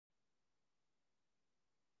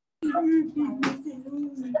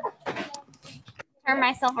Turn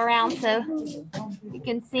myself around so you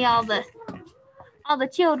can see all the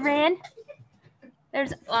children.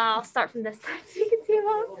 There's, well, I'll start from this side so you can see them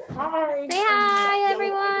all. Hi. Say hi,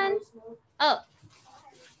 everyone. Oh,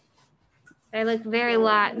 they look very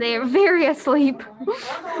light. They are very asleep.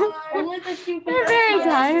 They're very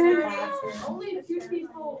tired. Only 2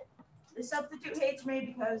 people. The substitute hates me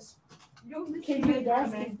because Can you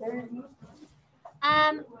guess? Yes,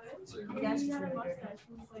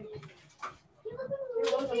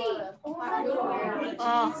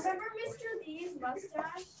 Oh. Remember Mr. Lee's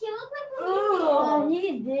mustache? He looked like oh,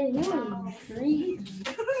 he did. He was green.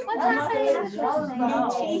 What's happening?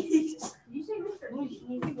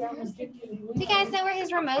 Do you guys know where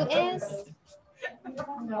his remote is?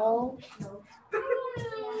 No.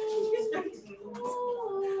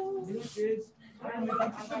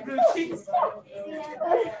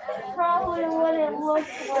 Probably what it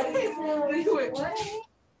looks like too.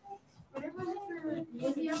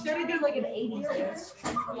 You gotta do like an 80s dance.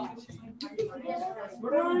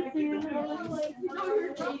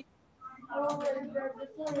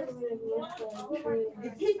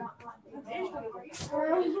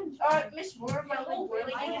 Miss Moore, my whole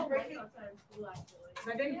whirly thing is breaking.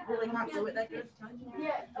 I didn't really hot glue it that good.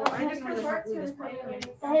 Yeah. I didn't really hot glue this part.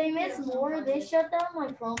 Hey, Miss Moore, they shut down my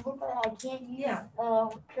Chromebook. I can't use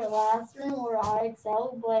Classroom or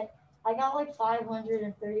IXL, but I got like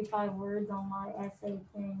 535 words on my essay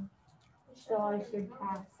thing, so I should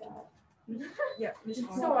pass that. Yeah,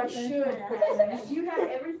 So I should. You have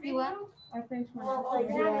everything. You what? I finished my Well, like,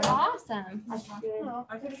 Yeah. yeah, Awesome. I should.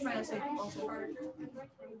 I finished my essay also.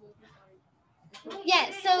 Yeah,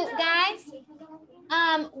 so guys,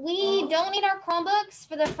 we don't need our Chromebooks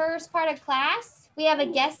for the first part of class. We have a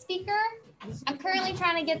guest speaker. I'm currently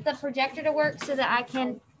trying to get the projector to work so that I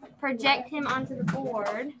can project him onto the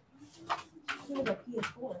board. So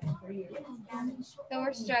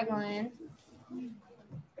we're struggling.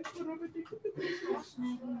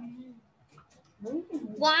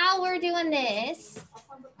 While we're doing this,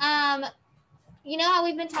 you know how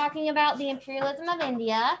we've been talking about the imperialism of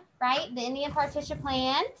India, right? The Indian Partition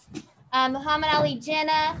Plan. Muhammad Ali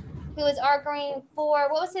Jinnah, who was arguing for,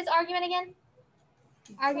 what was his argument again?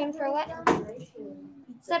 Arguing for what?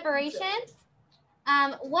 Separation.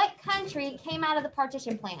 What country came out of the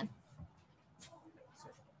partition plan?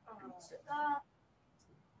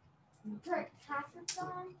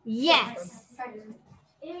 Yes.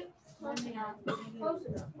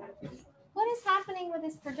 What is happening with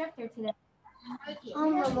this projector today? The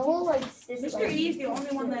whole like system. Mr. E is the only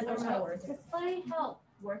one that knows how to work it. Display help.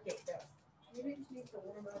 Work it though. It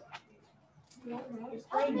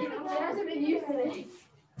hasn't been used today.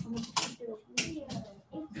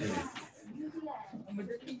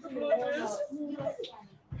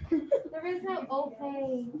 There is no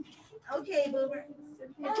okay. Okay, boomer.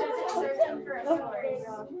 It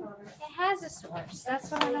has a source.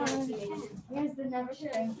 That's what I don't understand. Here's the next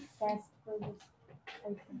strength test for this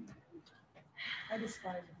item. I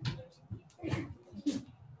despise it.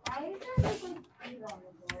 Why is there like on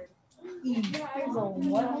the board? There's a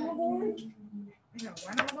what on the board?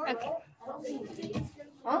 Okay. I don't see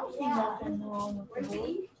nothing wrong with the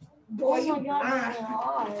board. Boy, you Oh my God, blind. my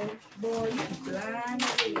eye. Boy, you blind.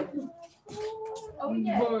 Oh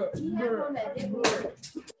yeah.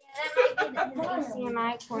 The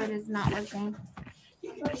HDMI cord is not working.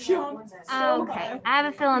 Okay. I have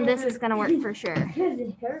a feeling this is going to work for sure. Because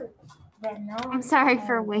it hurt. But now I'm sorry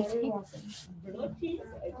for waiting.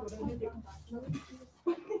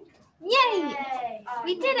 Yay!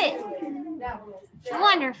 We did it.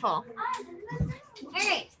 Wonderful. All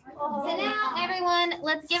right. So now, everyone,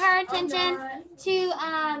 let's give our attention to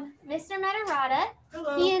Mr. Metarada.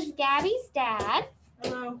 Hello. He is Gabby's dad.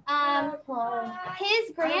 Hello.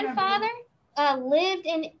 His grandfather lived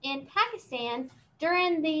in Pakistan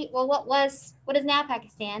during the, well, what is now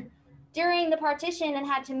Pakistan, during the partition and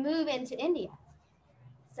had to move into India.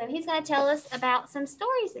 So he's going to tell us about some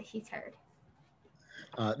stories that he's heard.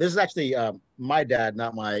 This is actually my dad,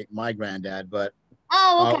 not my granddad, but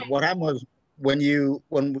Oh, okay. what happened was when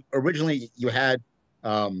originally you had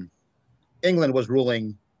England was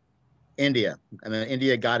ruling India, and then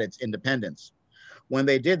India got its independence. When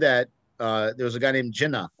they did that, there was a guy named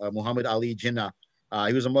Jinnah, Muhammad Ali Jinnah.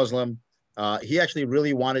 He was a Muslim. He actually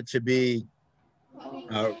really wanted to be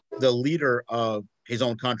the leader of his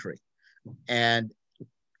own country. And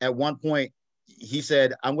at one point, he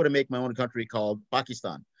said, I'm going to make my own country called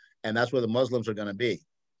Pakistan. And that's where the Muslims are going to be.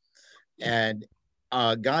 And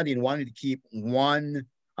Gandhi wanted to keep one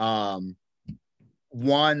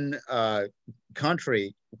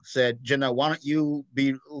country said, Jinnah, why don't you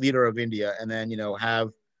be leader of India, and then have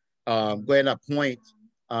go ahead and appoint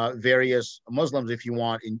various Muslims, if you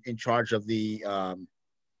want, in charge of the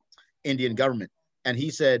Indian government. And he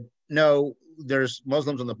said, no, there's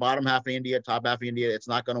Muslims in the bottom half of India, top half of India. It's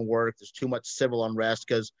not going to work. There's too much civil unrest,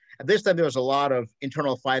 because at this time there was a lot of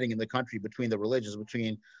internal fighting in the country between the religions,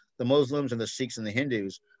 between the Muslims and the Sikhs and the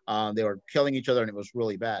Hindus. They were killing each other, and it was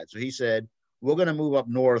really bad. So he said, we're going to move up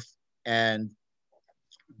north and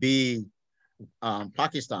be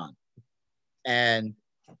Pakistan. And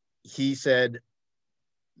he said,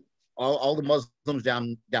 all the Muslims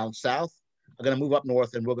down south are going to move up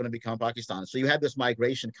north, and we're going to become Pakistan. So you had this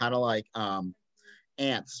migration, kind of like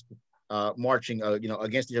ants marching,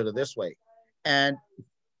 against each other this way. And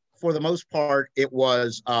for the most part, it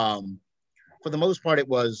was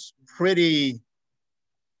pretty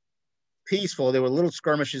peaceful. There were little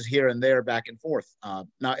skirmishes here and there, back and forth.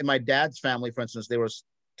 Now, in my dad's family, for instance, there was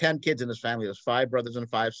 10 kids in his family. There's 5 brothers and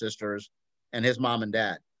 5 sisters, and his mom and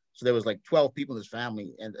dad. So there was like 12 people in his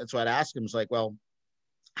family. And so I'd ask him, it's like, well,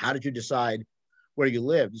 how did you decide where you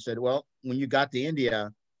lived? He said, well, when you got to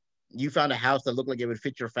India, you found a house that looked like it would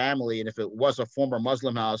fit your family. And if it was a former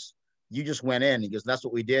Muslim house, you just went in. He goes, that's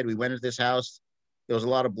what we did. We went into this house. There was a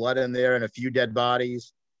lot of blood in there and a few dead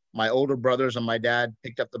bodies. My older brothers and my dad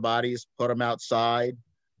picked up the bodies, put them outside.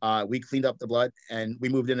 We cleaned up the blood, and we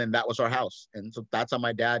moved in, and that was our house. And so that's how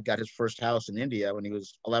my dad got his first house in India when he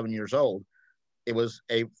was 11 years old. It was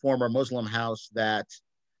a former Muslim house that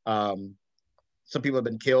some people had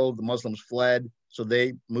been killed. The Muslims fled, so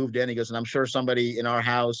they moved in. He goes, and I'm sure somebody in our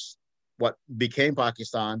house, what became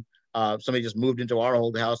Pakistan, somebody just moved into our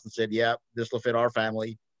old house and said, yeah, this will fit our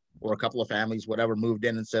family, or a couple of families, whatever, moved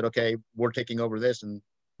in and said, okay, we're taking over this. And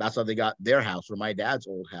that's how they got their house, or my dad's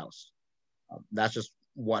old house. That's just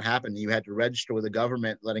what happened. You had to register with the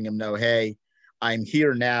government, letting them know, hey, I'm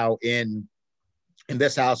here now in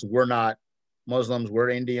this house. We're not Muslims, we're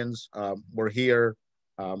Indians. We're here.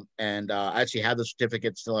 And I actually have the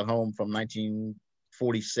certificate still at home from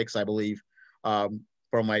 1946, I believe, from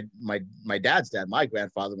my dad's dad, my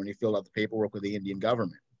grandfather, when he filled out the paperwork with the Indian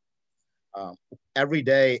government. Every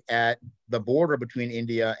day at the border between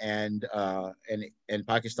India and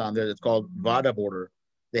Pakistan, there, it's called Vada border.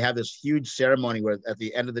 They have this huge ceremony where at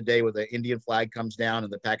the end of the day, where the Indian flag comes down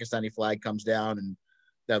and the Pakistani flag comes down, and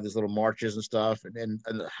they have these little marches and stuff, and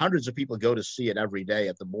hundreds of people go to see it every day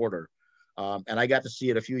at the border. And I got to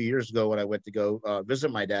see it a few years ago when I went to go visit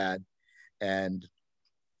my dad, and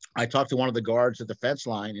I talked to one of the guards at the fence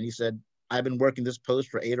line, and he said, I've been working this post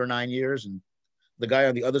for 8 or 9 years, and the guy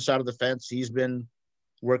on the other side of the fence, he's been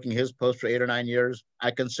working his post for 8 or 9 years.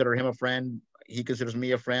 I consider him a friend. He considers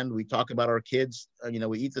me a friend. We talk about our kids.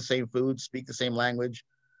 We eat the same food, speak the same language.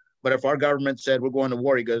 But if our government said we're going to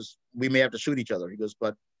war, he goes, we may have to shoot each other. He goes,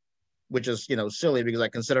 but, which is, silly, because I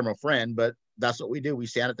consider him a friend, but that's what we do. We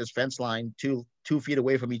stand at this fence line 2 feet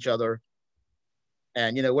away from each other.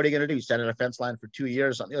 And, what are you going to do? Stand at a fence line for 2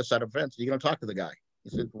 years on the other side of the fence. You're going to talk to the guy.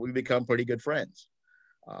 He said, we become pretty good friends.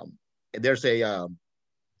 There's a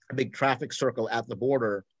big traffic circle at the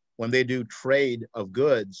border. When they do trade of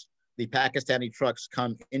goods, the Pakistani trucks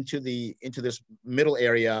come into this middle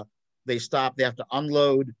area. They stop. They have to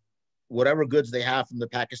unload whatever goods they have from the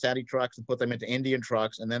Pakistani trucks and put them into Indian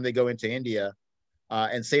trucks, and then they go into India.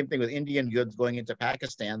 And same thing with Indian goods going into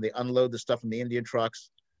Pakistan. They unload the stuff from the Indian trucks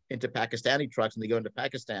into Pakistani trucks, and they go into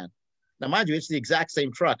Pakistan. Now, mind you, it's the exact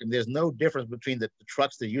same truck, and there's no difference between the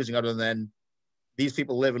trucks they're using, other than these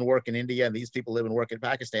people live and work in India and these people live and work in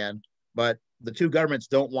Pakistan. But the two governments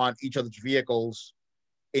don't want each other's vehicles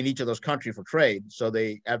in each of those countries for trade. So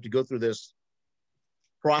they have to go through this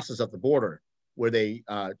process at the border where they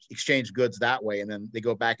exchange goods that way, and then they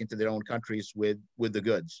go back into their own countries with the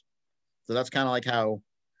goods. So that's kind of like how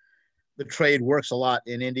the trade works a lot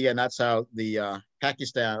in India, and that's how the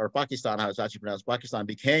Pakistan, how it's actually pronounced, Pakistan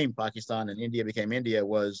became Pakistan and India became India.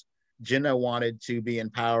 Was Jinnah wanted to be in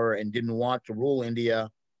power and didn't want to rule India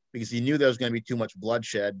because he knew there was going to be too much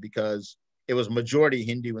bloodshed, because it was majority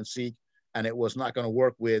Hindu and Sikh, and it was not going to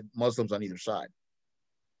work with Muslims on either side.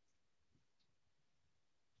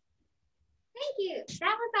 Thank you.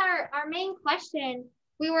 That was our main question.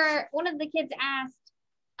 One of the kids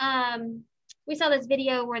asked, we saw this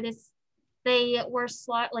video where they were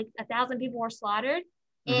like 1,000 people were slaughtered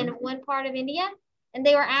in one part of India, and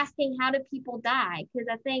they were asking, how did people die? Because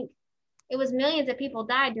I think it was millions of people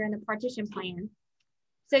died during the partition plan.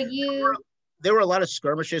 So there were a lot of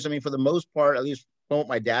skirmishes. I mean, for the most part, at least from what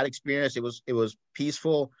my dad experienced, it was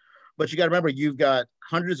peaceful. But you got to remember, you've got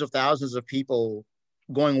hundreds of thousands of people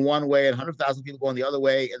going one way and 100,000 people going the other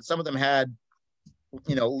way, and some of them had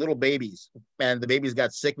you know, little babies, and the babies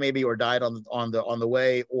got sick maybe or died on the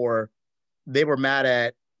way, or they were mad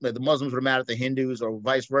at the Muslims were mad at the Hindus, or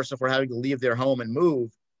vice versa, for having to leave their home and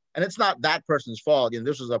move. And it's not that person's fault. You know,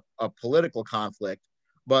 this was a political conflict,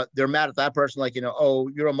 but they're mad at that person, like, you know, oh,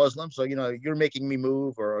 you're a Muslim, so, you know, you're making me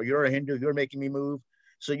move, or you're a Hindu, you're making me move.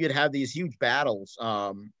 So you'd have these huge battles,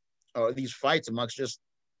 or these fights amongst just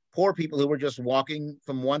poor people who were just walking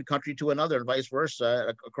from one country to another, and vice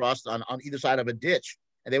versa, across on either side of a ditch,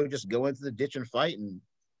 and they would just go into the ditch and fight. And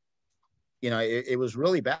you know, it was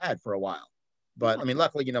really bad for a while. But I mean,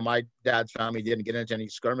 luckily, you know, my dad's family didn't get into any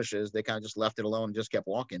skirmishes. They kind of just left it alone and just kept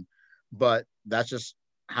walking. But that's just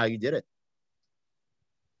how you did it.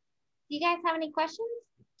 Do you guys have any questions?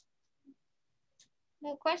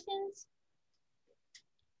 No questions?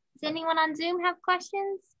 Does anyone on Zoom have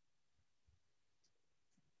questions?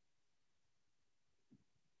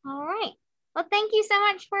 All right. Well, thank you so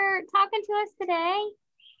much for talking to us today.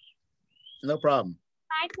 No problem.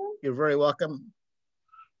 Michael? You're very welcome.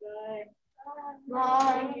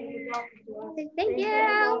 Bye. Thank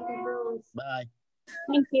you. Bye.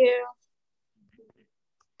 Thank you.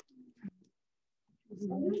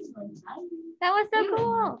 That was so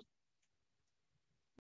cool.